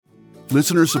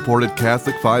Listener-supported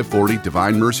Catholic 540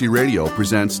 Divine Mercy Radio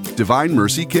presents Divine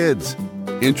Mercy Kids,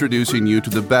 introducing you to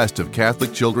the best of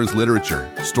Catholic children's literature,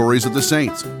 stories of the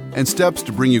saints, and steps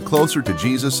to bring you closer to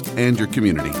Jesus and your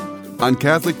community. On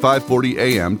Catholic 540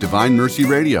 AM Divine Mercy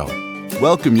Radio,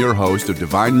 welcome your host of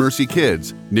Divine Mercy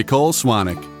Kids, Nicole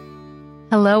Swanek.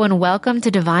 Hello and welcome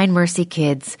to Divine Mercy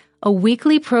Kids, a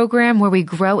weekly program where we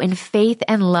grow in faith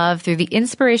and love through the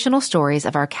inspirational stories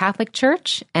of our Catholic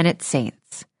Church and its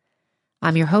saints.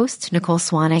 I'm your host, Nicole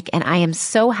Swanek, and I am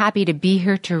so happy to be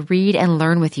here to read and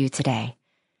learn with you today.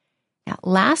 Now,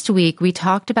 last week, we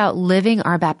talked about living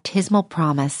our baptismal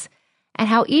promise and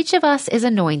how each of us is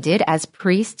anointed as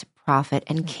priest, prophet,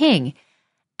 and king,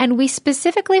 and we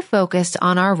specifically focused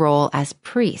on our role as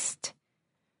priest.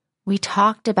 We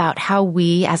talked about how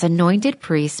we, as anointed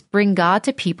priests, bring God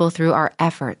to people through our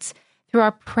efforts, through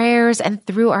our prayers, and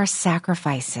through our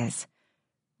sacrifices.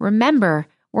 Remember,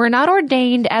 we're not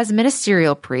ordained as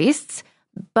ministerial priests,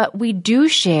 but we do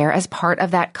share as part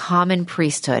of that common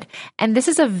priesthood, and this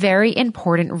is a very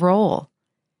important role.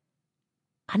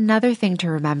 Another thing to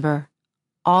remember,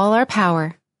 all our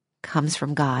power comes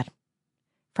from God,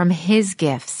 from His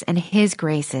gifts and His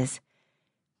graces.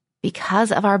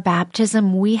 Because of our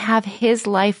baptism, we have His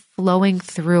life flowing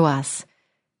through us,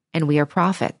 and we are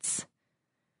prophets.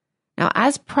 Now,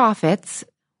 as prophets,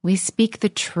 we speak the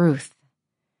truth.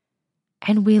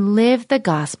 And we live the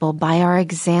gospel by our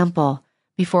example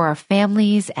before our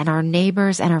families and our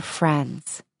neighbors and our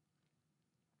friends.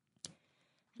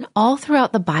 And all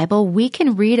throughout the Bible, we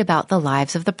can read about the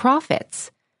lives of the prophets.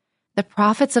 The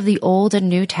prophets of the Old and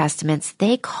New Testaments,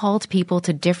 they called people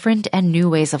to different and new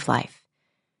ways of life.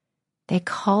 They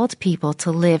called people to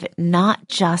live not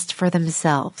just for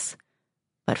themselves,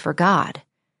 but for God.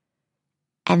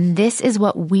 And this is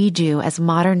what we do as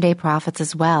modern-day prophets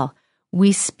as well.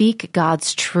 We speak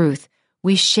God's truth,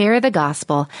 we share the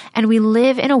gospel, and we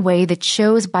live in a way that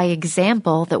shows by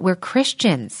example that we're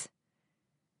Christians.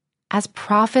 As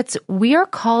prophets, we are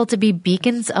called to be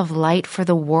beacons of light for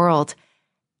the world.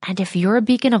 And if you're a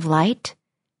beacon of light,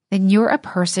 then you're a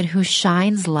person who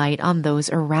shines light on those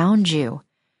around you.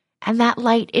 And that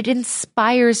light, it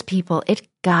inspires people, it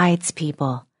guides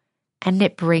people, and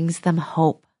it brings them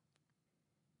hope.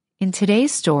 In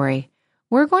today's story,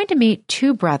 we're going to meet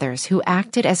two brothers who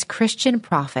acted as Christian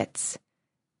prophets,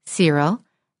 Cyril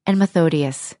and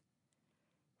Methodius.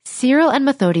 Cyril and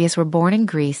Methodius were born in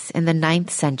Greece in the 9th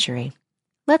century.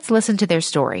 Let's listen to their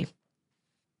story.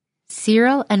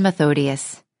 Cyril and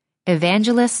Methodius,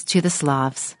 evangelists to the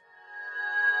Slavs.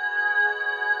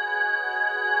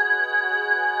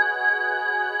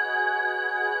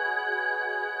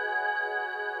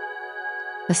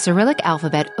 The Cyrillic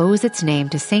alphabet owes its name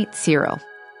to Saint Cyril.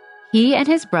 He and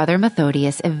his brother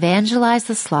Methodius evangelized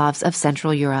the Slavs of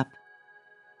Central Europe.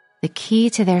 The key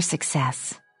to their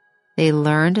success, they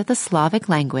learned the Slavic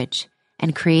language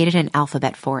and created an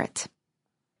alphabet for it.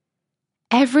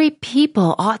 Every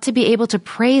people ought to be able to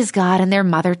praise God in their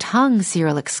mother tongue,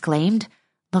 Cyril exclaimed,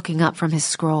 looking up from his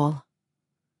scroll.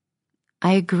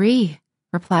 I agree,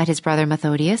 replied his brother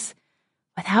Methodius,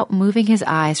 without moving his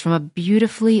eyes from a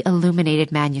beautifully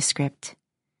illuminated manuscript.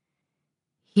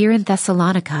 Here in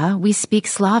Thessalonica, we speak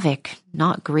Slavic,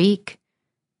 not Greek.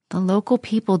 The local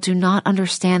people do not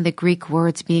understand the Greek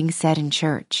words being said in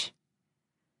church.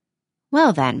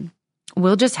 Well then,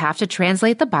 we'll just have to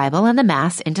translate the Bible and the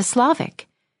Mass into Slavic.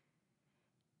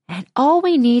 And all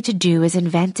we need to do is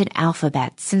invent an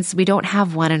alphabet, since we don't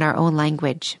have one in our own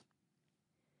language.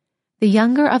 The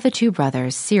younger of the two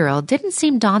brothers, Cyril, didn't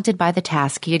seem daunted by the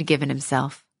task he had given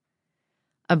himself.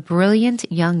 A brilliant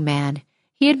young man,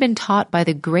 he had been taught by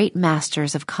the great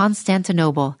masters of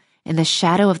Constantinople in the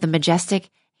shadow of the majestic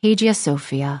Hagia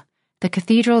Sophia, the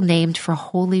cathedral named for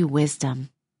holy wisdom.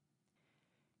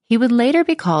 He would later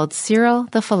be called Cyril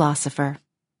the philosopher.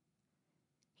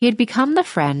 He had become the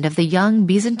friend of the young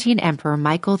Byzantine Emperor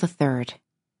Michael III.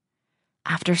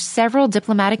 After several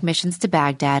diplomatic missions to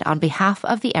Baghdad on behalf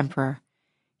of the emperor,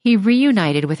 he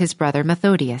reunited with his brother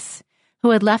Methodius,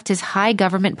 who had left his high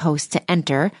government post to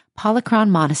enter Polychron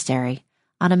Monastery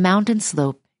on a mountain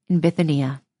slope in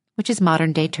Bithynia, which is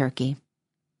modern-day Turkey.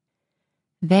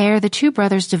 There, the two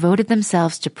brothers devoted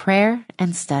themselves to prayer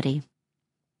and study.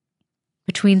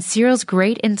 Between Cyril's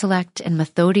great intellect and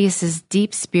Methodius's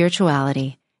deep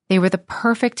spirituality, they were the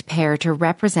perfect pair to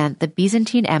represent the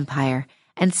Byzantine Empire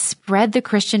and spread the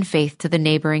Christian faith to the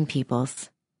neighboring peoples.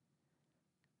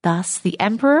 Thus, the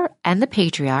emperor and the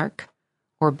patriarch,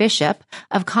 or bishop,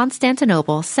 of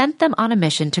Constantinople sent them on a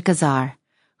mission to Khazar,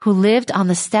 who lived on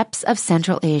the steppes of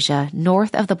Central Asia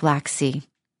north of the Black Sea.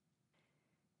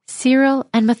 Cyril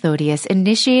and Methodius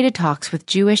initiated talks with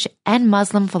Jewish and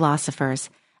Muslim philosophers,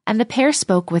 and the pair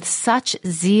spoke with such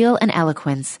zeal and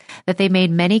eloquence that they made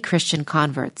many Christian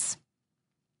converts.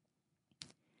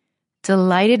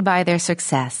 Delighted by their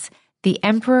success, the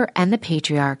emperor and the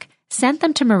patriarch sent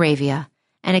them to Moravia,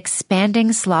 an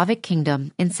expanding Slavic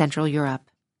kingdom in Central Europe.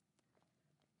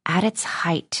 At its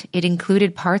height, it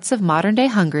included parts of modern-day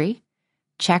Hungary,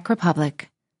 Czech Republic,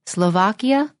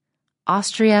 Slovakia,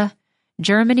 Austria,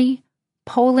 Germany,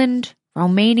 Poland,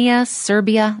 Romania,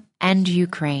 Serbia, and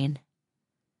Ukraine.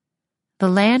 The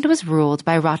land was ruled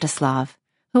by Rostislav,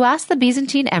 who asked the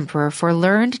Byzantine emperor for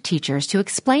learned teachers to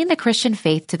explain the Christian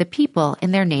faith to the people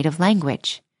in their native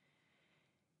language.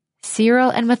 Cyril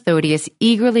and Methodius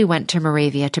eagerly went to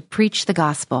Moravia to preach the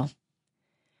gospel.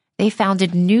 They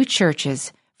founded new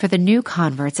churches for the new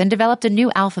converts and developed a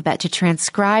new alphabet to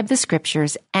transcribe the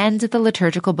scriptures and the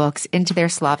liturgical books into their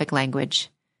Slavic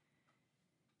language.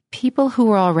 People who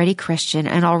were already Christian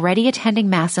and already attending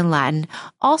Mass in Latin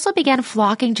also began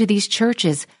flocking to these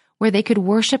churches where they could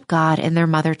worship God in their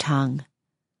mother tongue.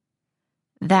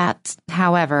 That,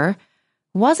 however,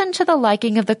 wasn't to the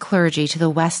liking of the clergy to the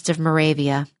west of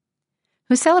Moravia,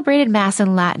 who celebrated Mass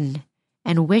in Latin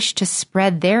and wished to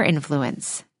spread their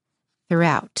influence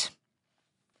throughout.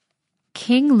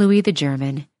 King Louis the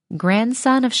German,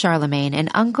 grandson of Charlemagne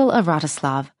and uncle of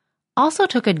Rostislav, also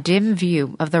took a dim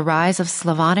view of the rise of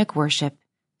Slavonic worship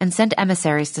and sent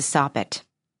emissaries to stop it.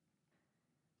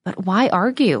 But why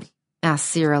argue? Asked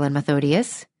Cyril and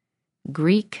Methodius.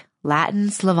 Greek, Latin,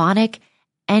 Slavonic,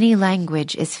 any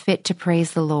language is fit to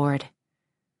praise the Lord.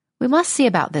 We must see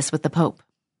about this with the Pope.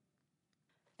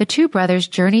 The two brothers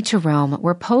journeyed to Rome,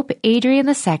 where Pope Adrian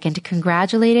II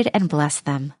congratulated and blessed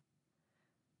them.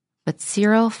 But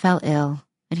Cyril fell ill,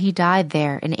 and he died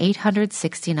there in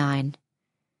 869.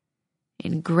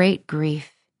 In great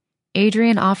grief,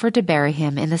 Adrian offered to bury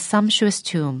him in the sumptuous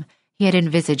tomb he had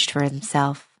envisaged for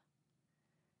himself.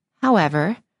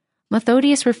 However,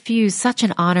 Methodius refused such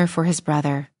an honor for his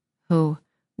brother, who,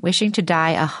 wishing to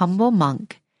die a humble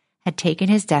monk, had taken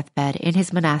his deathbed in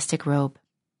his monastic robe.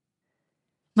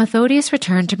 Methodius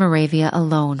returned to Moravia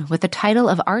alone with the title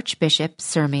of Archbishop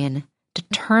Sirmian,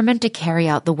 determined to carry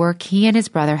out the work he and his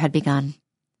brother had begun.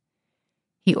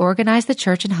 He organized the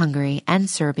church in Hungary and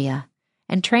Serbia,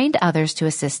 and trained others to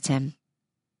assist him.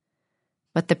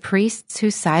 But the priests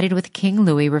who sided with King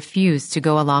Louis refused to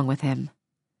go along with him.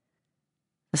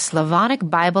 The Slavonic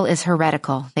Bible is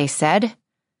heretical, they said.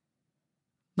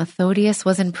 Methodius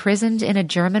was imprisoned in a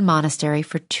German monastery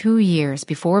for 2 years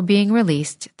before being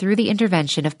released through the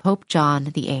intervention of Pope John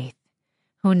VIII,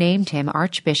 who named him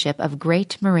Archbishop of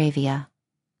Great Moravia.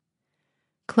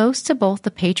 Close to both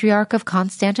the Patriarch of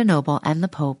Constantinople and the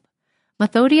Pope,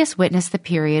 Methodius witnessed the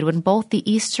period when both the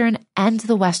eastern and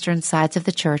the western sides of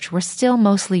the church were still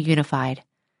mostly unified.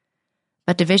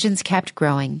 But divisions kept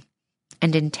growing,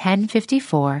 and in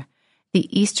 1054, the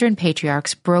eastern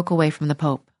patriarchs broke away from the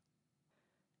Pope.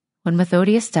 When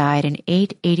Methodius died in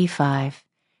 885,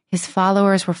 his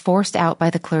followers were forced out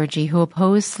by the clergy who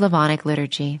opposed Slavonic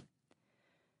liturgy.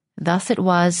 Thus it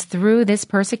was through this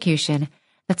persecution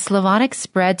that Slavonic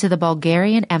spread to the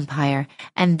Bulgarian Empire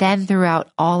and then throughout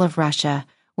all of Russia,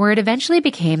 where it eventually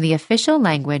became the official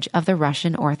language of the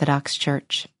Russian Orthodox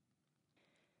Church.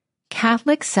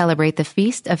 Catholics celebrate the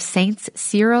feast of Saints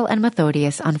Cyril and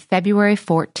Methodius on February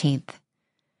 14th.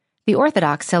 The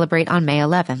Orthodox celebrate on May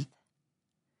 11th.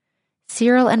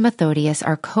 Cyril and Methodius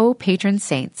are co-patron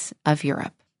saints of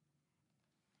Europe.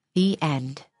 The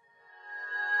end.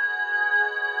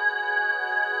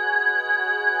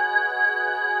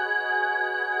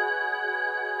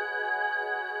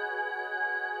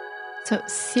 So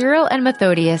Cyril and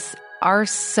Methodius are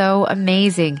so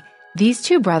amazing. These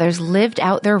two brothers lived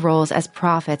out their roles as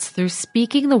prophets through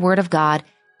speaking the word of God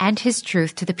and his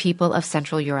truth to the people of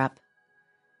Central Europe.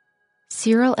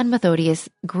 Cyril and Methodius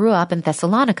grew up in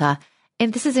Thessalonica,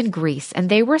 and this is in Greece, and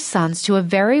they were sons to a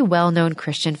very well-known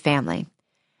Christian family.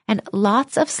 And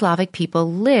lots of Slavic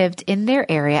people lived in their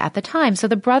area at the time, so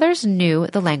the brothers knew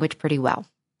the language pretty well.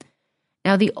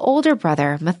 Now, the older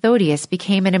brother, Methodius,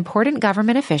 became an important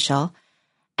government official,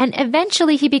 and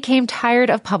eventually he became tired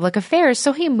of public affairs,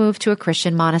 so he moved to a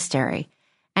Christian monastery.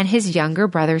 And his younger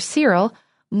brother, Cyril,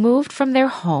 moved from their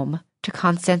home to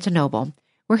Constantinople,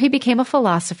 where he became a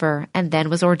philosopher and then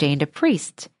was ordained a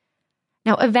priest.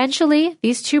 Now, eventually,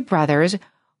 these two brothers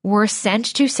were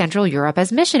sent to Central Europe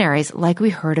as missionaries, like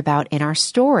we heard about in our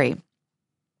story.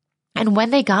 And when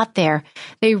they got there,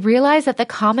 they realized that the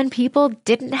common people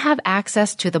didn't have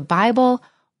access to the Bible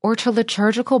or to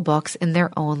liturgical books in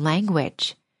their own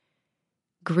language.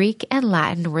 Greek and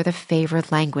Latin were the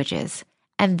favored languages,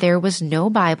 and there was no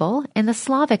Bible in the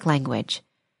Slavic language.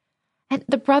 And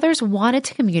the brothers wanted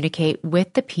to communicate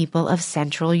with the people of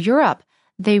Central Europe.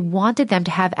 They wanted them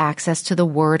to have access to the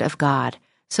Word of God.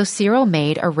 So Cyril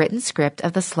made a written script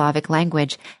of the Slavic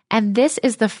language, and this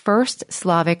is the first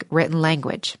Slavic written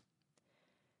language.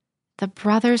 The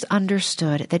brothers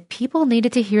understood that people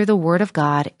needed to hear the Word of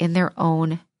God in their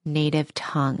own native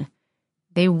tongue.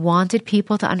 They wanted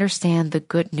people to understand the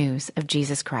good news of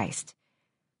Jesus Christ.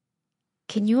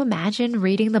 Can you imagine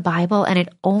reading the Bible and it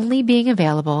only being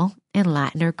available in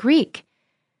Latin or Greek?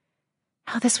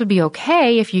 Now, this would be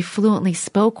okay if you fluently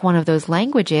spoke one of those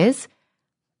languages.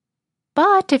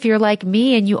 But if you're like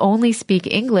me and you only speak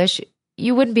English,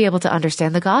 you wouldn't be able to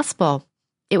understand the gospel.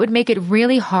 It would make it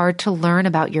really hard to learn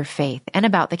about your faith and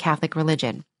about the Catholic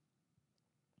religion.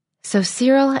 So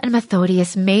Cyril and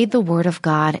Methodius made the Word of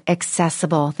God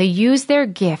accessible. They used their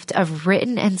gift of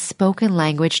written and spoken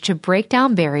language to break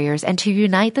down barriers and to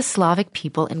unite the Slavic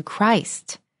people in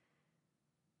Christ.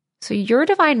 So your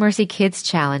Divine Mercy Kids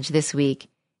Challenge this week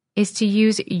is to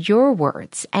use your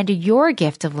words and your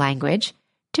gift of language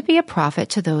to be a prophet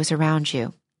to those around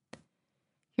you.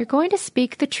 You're going to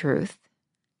speak the truth,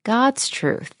 God's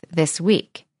truth, this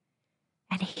week.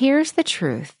 And here's the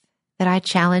truth that I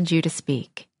challenge you to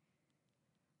speak.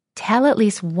 Tell at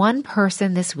least one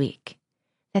person this week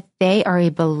that they are a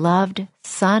beloved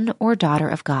son or daughter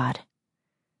of God,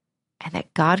 and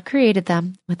that God created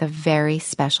them with a very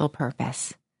special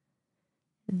purpose.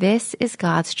 This is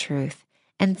God's truth.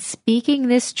 And speaking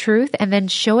this truth and then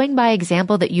showing by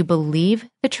example that you believe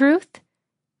the truth,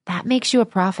 that makes you a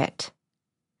prophet.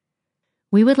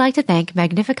 We would like to thank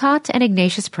Magnificat and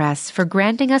Ignatius Press for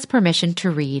granting us permission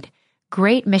to read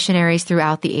Great Missionaries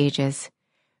Throughout the Ages,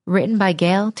 written by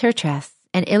Gail Tertres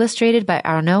and illustrated by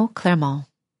Arnaud Clermont.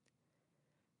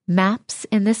 Maps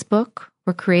in this book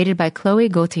were created by Chloe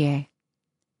Gauthier.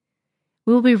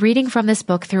 We will be reading from this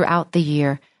book throughout the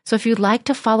year, so if you'd like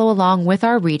to follow along with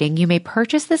our reading, you may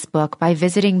purchase this book by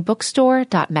visiting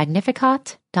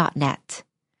bookstore.magnificat.net.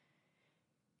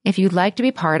 If you'd like to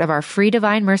be part of our free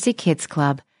Divine Mercy Kids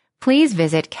Club, please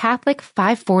visit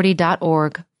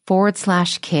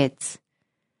catholic540.org/kids.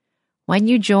 When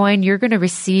you join, you're going to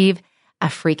receive a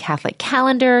free Catholic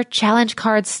calendar, challenge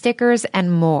cards, stickers,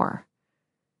 and more.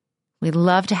 We'd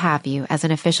love to have you as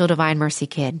an official Divine Mercy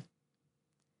Kid.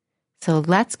 So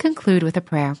let's conclude with a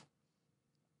prayer.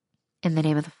 In the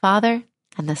name of the Father,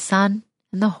 and the Son,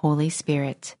 and the Holy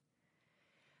Spirit.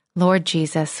 Lord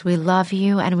Jesus, we love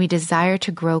you and we desire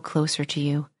to grow closer to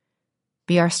you.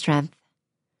 Be our strength.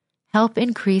 Help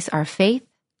increase our faith,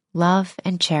 love,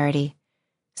 and charity,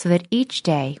 so that each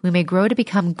day we may grow to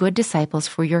become good disciples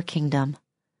for your kingdom.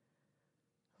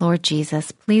 Lord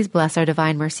Jesus, please bless our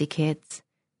Divine Mercy Kids.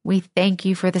 We thank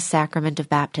you for the sacrament of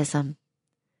baptism.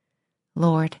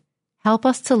 Lord, help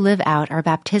us to live out our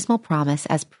baptismal promise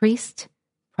as priest,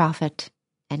 prophet,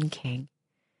 and king.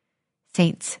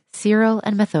 Saints Cyril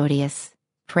and Methodius,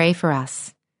 pray for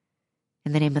us.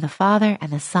 In the name of the Father,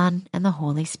 and the Son, and the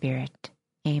Holy Spirit.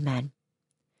 Amen.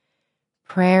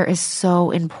 Prayer is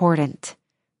so important.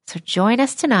 So join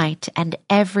us tonight and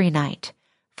every night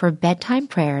for bedtime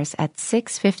prayers at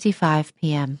 6:55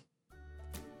 p.m.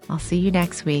 I'll see you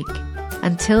next week.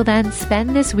 Until then,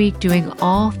 spend this week doing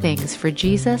all things for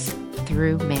Jesus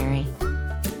through Mary.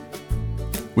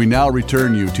 We now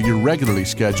return you to your regularly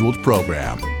scheduled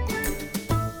program.